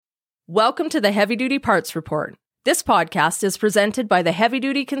Welcome to the Heavy Duty Parts Report. This podcast is presented by the Heavy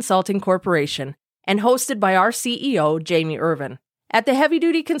Duty Consulting Corporation and hosted by our CEO, Jamie Irvin. At the Heavy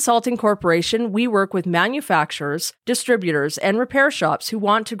Duty Consulting Corporation, we work with manufacturers, distributors, and repair shops who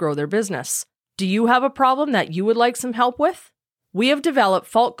want to grow their business. Do you have a problem that you would like some help with? We have developed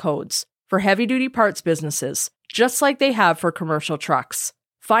fault codes for heavy-duty parts businesses, just like they have for commercial trucks.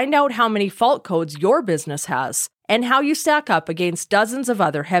 Find out how many fault codes your business has and how you stack up against dozens of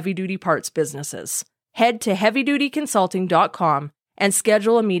other heavy-duty parts businesses. Head to heavydutyconsulting.com and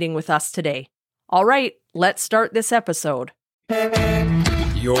schedule a meeting with us today. All right, let's start this episode.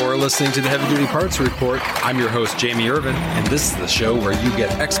 You're listening to the Heavy Duty Parts Report. I'm your host, Jamie Irvin, and this is the show where you get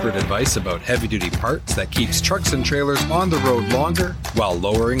expert advice about heavy-duty parts that keeps trucks and trailers on the road longer while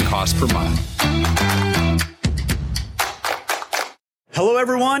lowering cost per mile. Hello,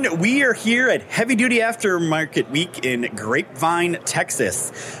 everyone. We are here at Heavy Duty Aftermarket Week in Grapevine,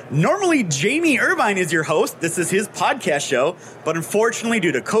 Texas. Normally, Jamie Irvine is your host. This is his podcast show, but unfortunately,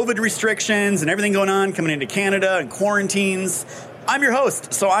 due to COVID restrictions and everything going on coming into Canada and quarantines, I'm your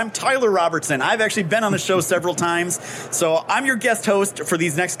host. So I'm Tyler Robertson. I've actually been on the show several times. So I'm your guest host for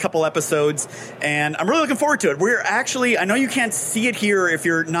these next couple episodes, and I'm really looking forward to it. We're actually, I know you can't see it here if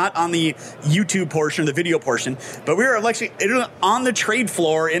you're not on the YouTube portion, the video portion, but we're actually on the trade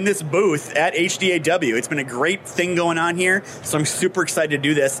floor in this booth at HDAW. It's been a great thing going on here, so I'm super excited to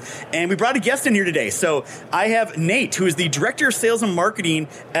do this. And we brought a guest in here today. So I have Nate, who is the Director of Sales and Marketing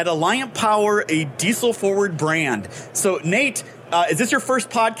at Alliant Power, a diesel-forward brand. So Nate, is this your first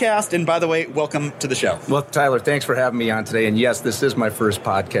podcast? And by the way, welcome to the show. Well, Tyler, thanks for having me on today. And yes, this is my first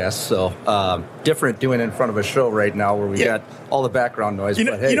podcast. So different doing it in front of a show right now where we got all the background noise. You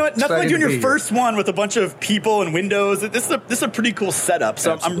know what? Nothing like doing your first one with a bunch of people and windows. This is a pretty cool setup.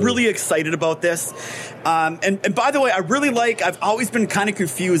 So I'm really excited about this. And by the way, I've always been kind of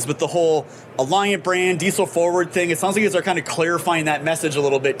confused with the whole Alliant brand, diesel forward thing. It sounds like you guys are kind of clarifying that message a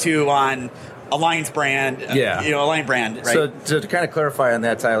little bit too on Alliance brand, Alliant brand, right? So to kind of clarify on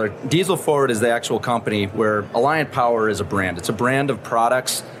that, Tyler, Diesel Forward is the actual company where Alliant Power is a brand. It's a brand of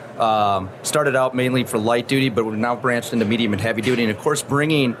products. Started out mainly for light duty, but we're now branched into medium and heavy duty. And of course,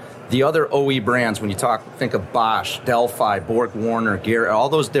 bringing the other OE brands, when you think of Bosch, Delphi, Borg Warner, Gear, all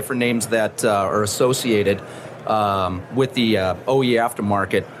those different names that are associated with the OE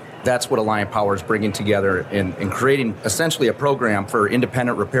aftermarket. That's what Alliant Power is bringing together in creating essentially a program for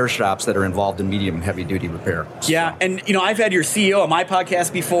independent repair shops that are involved in medium and heavy duty repair. Yeah, and I've had your CEO on my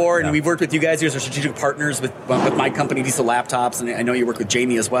podcast before, and we've worked with you guys. You guys are strategic partners with my company, Diesel Laptops, and I know you work with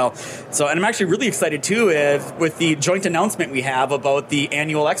Jamie as well. So, and I'm actually really excited too with the joint announcement we have about the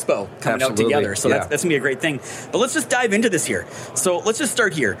annual expo coming out together. So that's gonna be a great thing. But let's just dive into this here. So let's just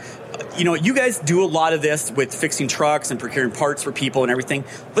start here. You guys do a lot of this with fixing trucks and procuring parts for people and everything.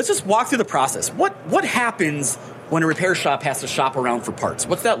 Let's just walk through the process. What happens when a repair shop has to shop around for parts?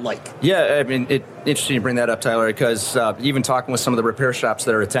 What's that like? Yeah, I mean, it's interesting you bring that up, Tyler, because even talking with some of the repair shops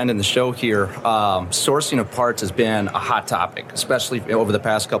that are attending the show here, sourcing of parts has been a hot topic, especially over the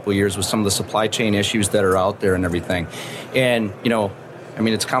past couple of years with some of the supply chain issues that are out there and everything. And,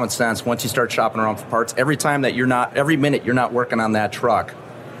 it's common sense. Once you start shopping around for parts, every minute you're not working on that truck,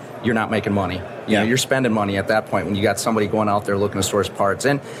 you're not making money. You're spending money at that point when you got somebody going out there looking to source parts.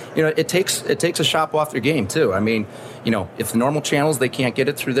 And, it takes a shop off their game, too. I mean, if the normal channels, they can't get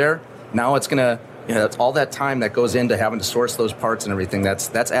it through there, now it's going to, it's all that time that goes into having to source those parts and everything.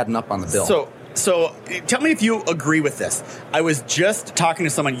 That's adding up on the bill. So tell me if you agree with this. I was just talking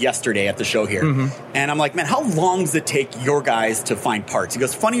to someone yesterday at the show here, and I'm like, man, how long does it take your guys to find parts? He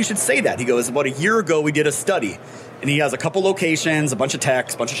goes, funny you should say that. He goes, about a year ago, we did a study. And he has a couple locations, a bunch of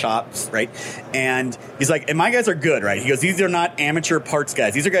techs, a bunch of shops, right? And he's like, and my guys are good, right? He goes, these are not amateur parts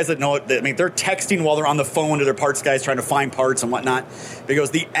guys. These are guys that know, they're texting while they're on the phone to their parts guys trying to find parts and whatnot. But he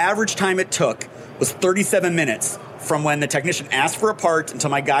goes, the average time it took was 37 minutes from when the technician asked for a part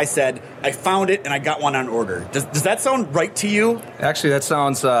until my guy said, I found it and I got one on order. Does that sound right to you? Actually, that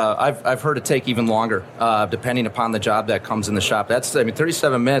sounds, I've heard it take even longer, depending upon the job that comes in the shop.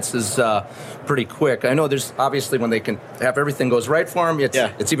 37 minutes is pretty quick. I know there's obviously when they can have everything goes right for them,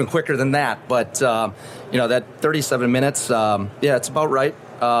 it's even quicker than that. But, that 37 minutes, it's about right.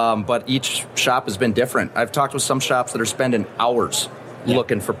 But each shop has been different. I've talked with some shops that are spending hours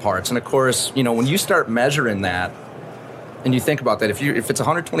looking for parts. And of course, when you start measuring that, and you think about that, if it's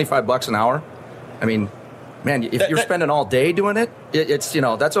 $125 an hour, I mean, man, if you're spending all day doing it, it's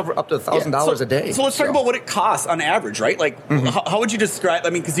that's over up to $1,000 a day. So let's talk about what it costs on average, right? Like, how would you describe? I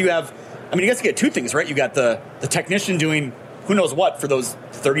mean, because you guys get two things, right? You got the technician doing who knows what for those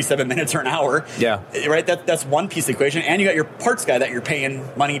 37 minutes or an hour. Yeah. Right? That's one piece of the equation. And you got your parts guy that you're paying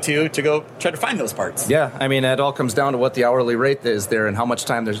money to go try to find those parts. Yeah. I mean, it all comes down to what the hourly rate is there and how much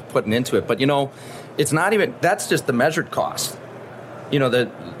time they're putting into it. But, it's not even, that's just the measured cost.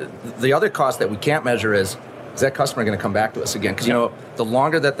 The other cost that we can't measure is that customer going to come back to us again? Because, the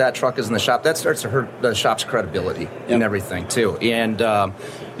longer that truck is in the shop, that starts to hurt the shop's credibility and everything, too. And,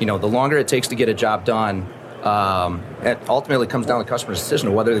 the longer it takes to get a job done, it ultimately comes down to the customer's decision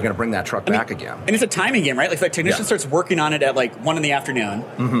of whether they're going to bring that truck back again. And it's a timing game, right? Like, if that technician starts working on it at, 1 in the afternoon,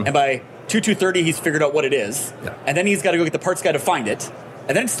 and by 2:30, he's figured out what it is, and then he's got to go get the parts guy to find it,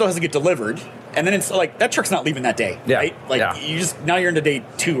 and then it still has to get delivered, and then it's that truck's not leaving that day, right? Now you're into day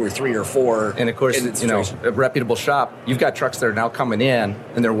 2 or 3 or 4. And of course, a reputable shop, you've got trucks that are now coming in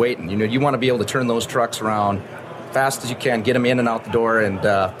and they're waiting. You want to be able to turn those trucks around fast as you can, get them in and out the door, and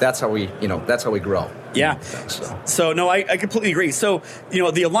that's how we grow. Yeah. So no, I completely agree. So, the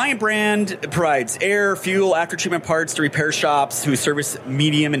Alliant brand provides air, fuel, after-treatment parts to repair shops who service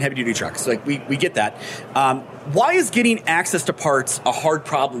medium and heavy-duty trucks. We get that. Why is getting access to parts a hard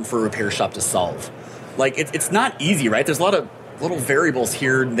problem for a repair shop to solve? It's not easy, right? There's a lot of little variables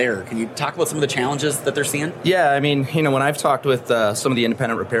here and there. Can you talk about some of the challenges that they're seeing? Yeah, I mean, when I've talked with some of the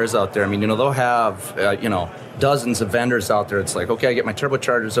independent repairs out there, I mean, they'll have, dozens of vendors out there. It's okay, I get my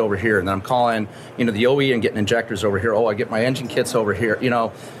turbochargers over here, and then I'm calling, the OE and getting injectors over here. Oh, I get my engine kits over here.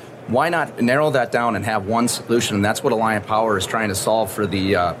 Why not narrow that down and have one solution? And that's what Alliant Power is trying to solve for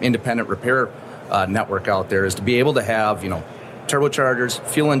the independent repair network out there, is to be able to have, turbochargers,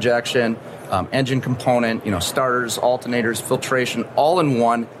 fuel injection, engine component, starters, alternators, filtration, all in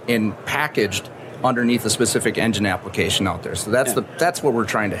one and packaged underneath a specific engine application out there. So that's where we're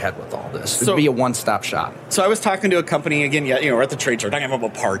trying to head with all this. So, be a one-stop shop. So I was talking to a company, again, we're at the trade show, talking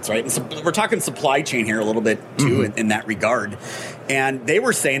about parts, right? And so we're talking supply chain here a little bit, too, in that regard. And they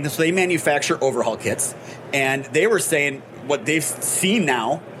were saying this, they manufacture overhaul kits, and they were saying what they've seen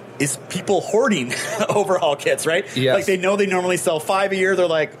now is people hoarding overhaul kits, right? Yes. They know they normally sell 5 a year. They're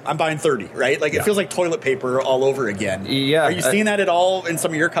like, I'm buying 30, right? It feels like toilet paper all over again. Yeah. Are you seeing that at all in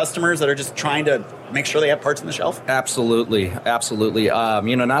some of your customers that are just trying to make sure they have parts on the shelf? Absolutely.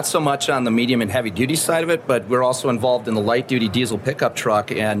 Not so much on the medium and heavy duty side of it, but we're also involved in the light duty diesel pickup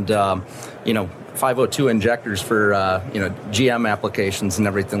truck and, 502 injectors for, GM applications and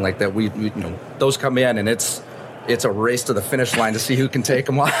everything like that. We those come in and it's a race to the finish line to see who can take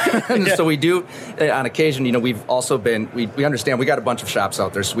them on. So we do, on occasion, we've also been, we understand we got a bunch of shops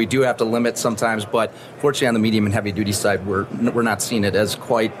out there, so we do have to limit sometimes, but fortunately on the medium and heavy duty side, we're not seeing it as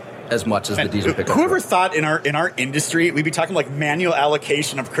quite as much as the diesel pickup. Whoever thought in our industry, we'd be talking manual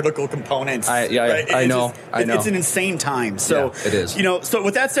allocation of critical components. I know. It's an insane time. So it is. So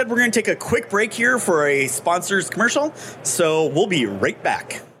with that said, we're going to take a quick break here for a sponsor's commercial. So we'll be right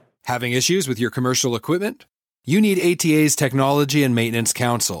back. Having issues with your commercial equipment? You need ATA's Technology and Maintenance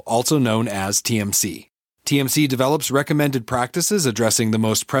Council, also known as TMC. TMC develops recommended practices addressing the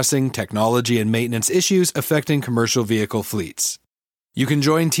most pressing technology and maintenance issues affecting commercial vehicle fleets. You can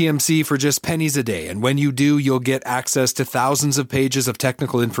join TMC for just pennies a day, and when you do, you'll get access to thousands of pages of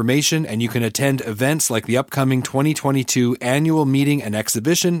technical information, and you can attend events like the upcoming 2022 annual meeting and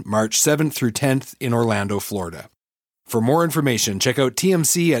exhibition, March 7th through 10th in Orlando, Florida. For more information, check out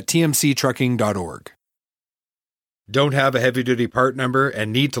TMC at tmctrucking.org. Don't have a heavy-duty part number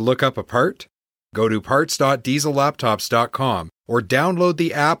and need to look up a part? Go to parts.diesellaptops.com or download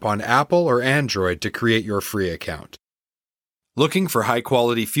the app on Apple or Android to create your free account. Looking for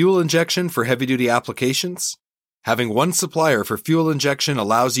high-quality fuel injection for heavy-duty applications? Having one supplier for fuel injection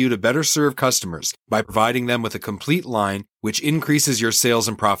allows you to better serve customers by providing them with a complete line, which increases your sales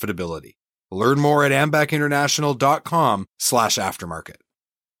and profitability. Learn more at ambackinternational.com/aftermarket.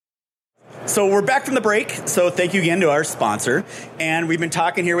 So we're back from the break. So thank you again to our sponsor. And we've been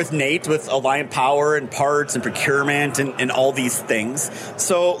talking here with Nate with Alliant Power and parts and procurement and all these things.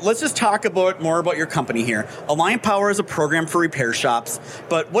 So let's just talk more about your company here. Alliant Power is a program for repair shops.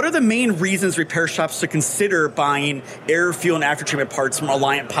 But what are the main reasons repair shops should consider buying air, fuel, and after-treatment parts from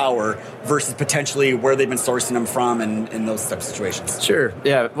Alliant Power versus potentially where they've been sourcing them from and those types of situations? Sure.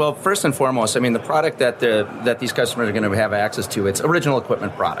 Yeah. Well, first and foremost, the product that these customers are going to have access to, it's original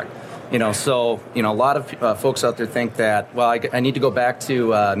equipment product. So a lot of folks out there think that, well, I need to go back to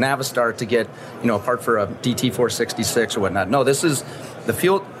Navistar to get, a part for a DT466 or whatnot. No, this is the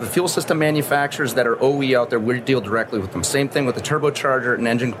fuel system manufacturers that are OE out there. We deal directly with them. Same thing with the turbocharger and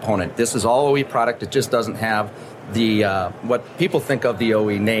engine component. This is all OE product. It just doesn't have the what people think of the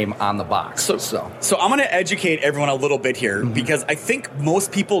OE name on the box. So I'm going to educate everyone a little bit here because I think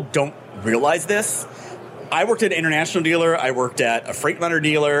most people don't realize this. I worked at an international dealer. I worked at a Freightliner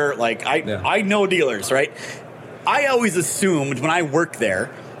dealer. Like, I know dealers, right? I always assumed when I worked there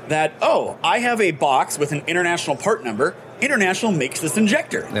that, I have a box with an international part number. International makes this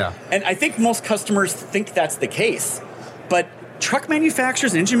injector. Yeah. And I think most customers think that's the case. But truck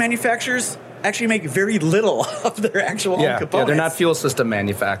manufacturers and engine manufacturers actually make very little of their actual own components. Yeah, they're not fuel system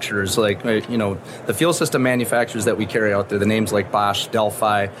manufacturers. Like, the fuel system manufacturers that we carry out there, the names like Bosch,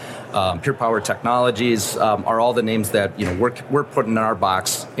 Delphi, Pure Power Technologies are all the names that, we're putting in our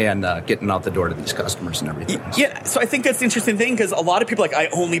box and getting out the door to these customers and everything. Yeah, so I think that's the interesting thing, because a lot of people are like, I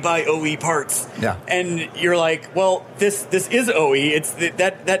only buy OE parts. Yeah. And you're like, well, this is OE. It's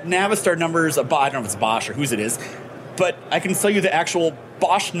that Navistar number is I don't know if it's Bosch or whose it is, but I can sell you the actual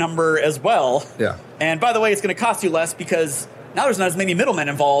Bosch number as well. Yeah. And by the way, it's going to cost you less because now there's not as many middlemen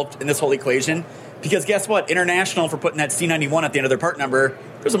involved in this whole equation. Because guess what? International, for putting that C91 at the end of their part number,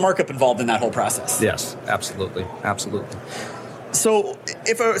 there's a markup involved in that whole process. Yes, absolutely. Absolutely. So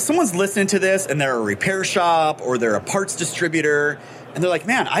if someone's listening to this and they're a repair shop or they're a parts distributor and they're like,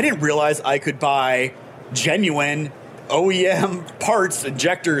 man, I didn't realize I could buy genuine OEM parts,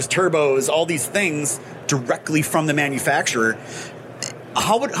 injectors, turbos, all these things directly from the manufacturer,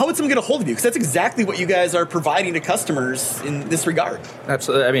 how would someone get a hold of you? Because that's exactly what you guys are providing to customers in this regard.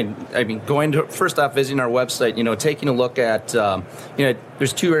 Absolutely. I mean, going to, first off, visiting our website, taking a look at,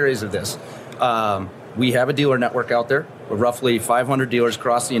 there's two areas of this. We have a dealer network out there with roughly 500 dealers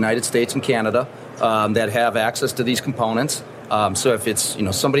across the United States and Canada that have access to these components. So if it's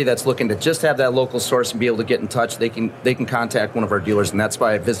somebody that's looking to just have that local source and be able to get in touch, they can contact one of our dealers, and that's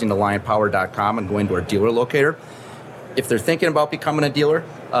by visiting alliantpower.com and going to our dealer locator. If they're thinking about becoming a dealer,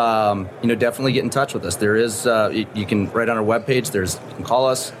 definitely get in touch with us. There is you can write on our webpage. You can call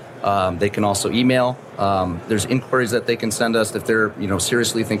us. They can also email. There's inquiries that they can send us if they're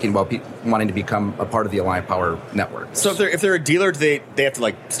seriously thinking about wanting to become a part of the Alliant Power network. So if they're a dealer, do they have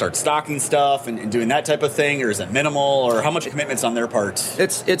to start stocking stuff and doing that type of thing, or is it minimal, or how much commitment's on their part?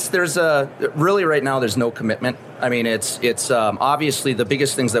 There's really right now there's no commitment. I mean it's obviously the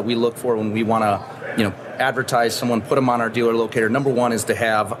biggest things that we look for when we want to advertise someone, put them on our dealer locator. Number one is to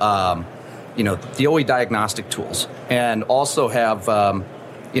have the OE diagnostic tools, and also have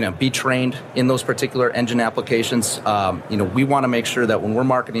be trained in those particular engine applications. We want to make sure that when we're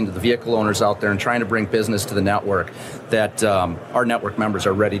marketing to the vehicle owners out there and trying to bring business to the network, that our network members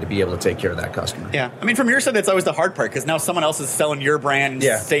are ready to be able to take care of that customer. Yeah. I mean, from your side, that's always the hard part, because now someone else is selling your brand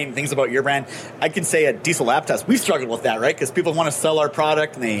and saying things about your brand. I can say at Diesel Laptops, we've struggled with that, right? Because people want to sell our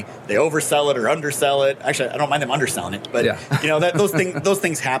product and they oversell it or undersell it. Actually, I don't mind them underselling it, but those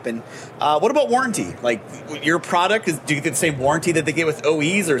things happen. What about warranty? Like, your product, do you get the same warranty that they get with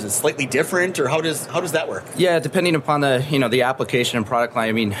OEs, or is it slightly different, or how does that work? Yeah, depending upon the application and product line.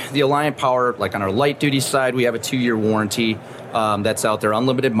 I mean, the Alliant Power, like on our light duty side, we have a 2-year warranty that's out there,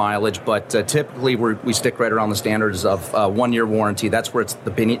 unlimited mileage, but typically we stick right around the standards of 1-year warranty. That's where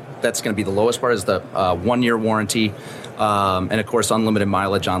that's going to be the lowest part, is the 1-year warranty, and of course unlimited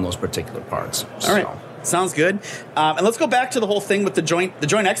mileage on those particular parts. All right. Sounds good. And let's go back to the whole thing with the joint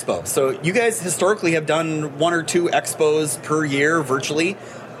expo. So you guys historically have done 1 or 2 expos per year virtually.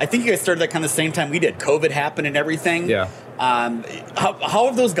 I think you guys started that kind of the same time we did. COVID happened and everything. Yeah. How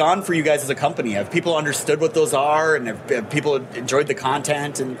have those gone for you guys as a company? Have people understood what those are, and have people enjoyed the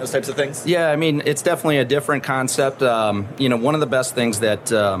content and those types of things? Yeah, I mean, it's definitely a different concept. One of the best things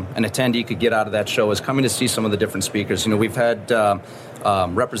that an attendee could get out of that show is coming to see some of the different speakers. We've had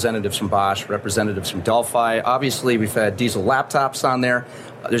representatives from Bosch, representatives from Delphi. Obviously, we've had Diesel Laptops on there.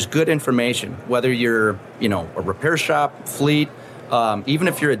 There's good information, whether you're, a repair shop, fleet, even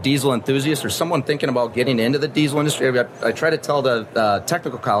if you're a diesel enthusiast or someone thinking about getting into the diesel industry. I try to tell the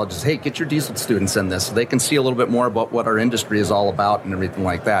technical colleges, hey, get your diesel students in this so they can see a little bit more about what our industry is all about and everything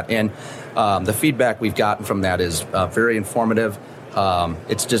like that. And the feedback we've gotten from that is very informative.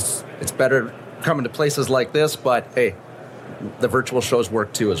 It's better coming to places like this, but hey, the virtual shows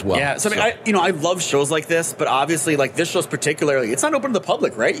work too as well. Yeah, so I mean, I love shows like this, but obviously, like this show's particularly, it's not open to the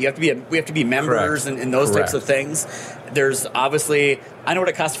public, right? We have to be members and those types of things. There's obviously, I know what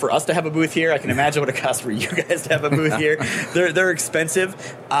it costs for us to have a booth here. I can imagine what it costs for you guys to have a booth here. They're expensive,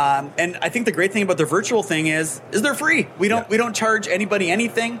 and I think the great thing about the virtual thing is they're free. We don't charge anybody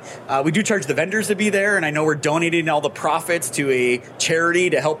anything. We do charge the vendors to be there, and I know we're donating all the profits to a charity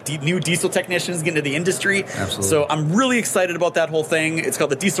to help new diesel technicians get into the industry. Absolutely. So I'm really excited about that whole thing. It's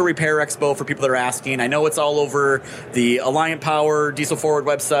called the Diesel Repair Expo for people that are asking. I know it's all over the Alliant Power Diesel Forward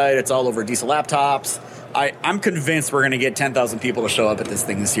website. It's all over Diesel Laptops. I'm convinced we're going to get 10,000 people to show up at this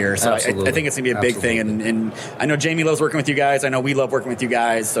thing this year. So I think it's going to be a big thing. And I know Jamie loves working with you guys. I know we love working with you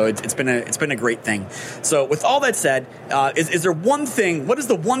guys. So it's been a great thing. So with all that said, is there one thing? What is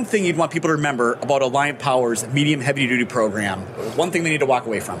the one thing you'd want people to remember about Alliant Power's medium heavy duty program? One thing they need to walk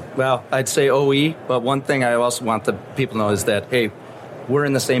away from? Well, I'd say OE, but one thing I also want the people to know is that, hey, we're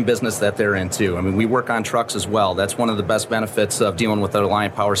in the same business that they're in too. I mean, we work on trucks as well. That's one of the best benefits of dealing with an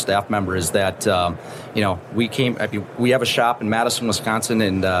Alliant Power staff member is that, we have a shop in Madison, Wisconsin,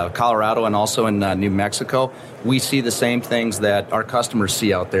 and Colorado, and also in New Mexico. We see the same things that our customers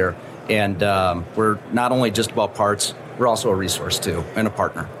see out there. And we're not only just about parts, we're also a resource too and a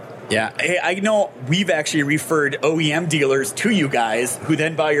partner. Yeah. Hey, I know we've actually referred OEM dealers to you guys who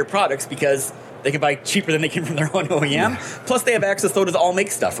then buy your products because they can buy cheaper than they can from their own OEM. Yeah. Plus, they have access, though, to the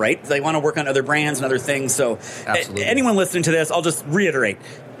all-make stuff, right? They want to work on other brands and other things. So anyone listening to this, I'll just reiterate.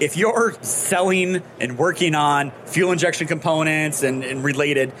 If you're selling and working on fuel injection components and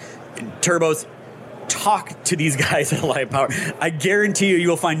related turbos, talk to these guys at Alliant Power. I guarantee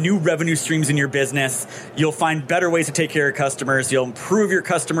you'll find new revenue streams in your business. You'll find better ways to take care of customers. You'll improve your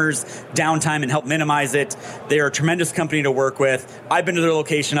customers' downtime and help minimize it. They are a tremendous company to work with. I've been to their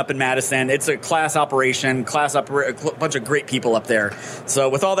location up in Madison. It's a class operation, a bunch of great people up there. So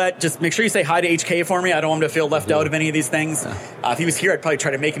with all that, just make sure you say hi to HK for me. I don't want him to feel left out of any of these things. If he was here, I'd probably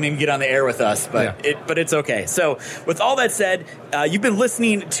try to make him even get on the air with us, but it's okay. So with all that said, you've been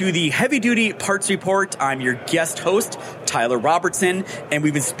listening to the Heavy Duty Parts Report. I'm your guest host, Tyler Robertson, and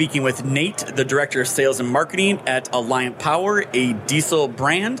we've been speaking with Nate, the Director of Sales and Marketing at Alliant Power, a diesel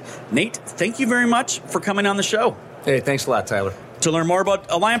brand. Nate, thank you very much for coming on the show. Hey, thanks a lot, Tyler. To learn more about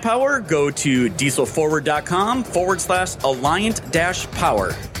Alliant Power, go to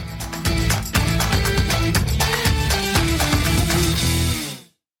dieselforward.com/Alliant-Power.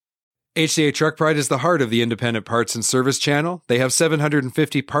 HDA Truck Pride is the heart of the independent parts and service channel. They have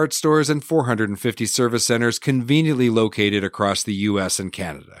 750 parts stores and 450 service centers conveniently located across the U.S. and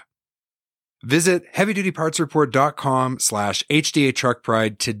Canada. Visit heavydutypartsreport.com/HDA Truck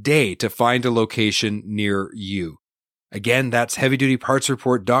Pride today to find a location near you. Again, that's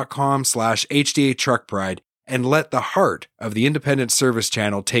heavydutypartsreport.com/HDA Truck Pride and let the heart of the independent service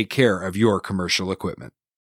channel take care of your commercial equipment.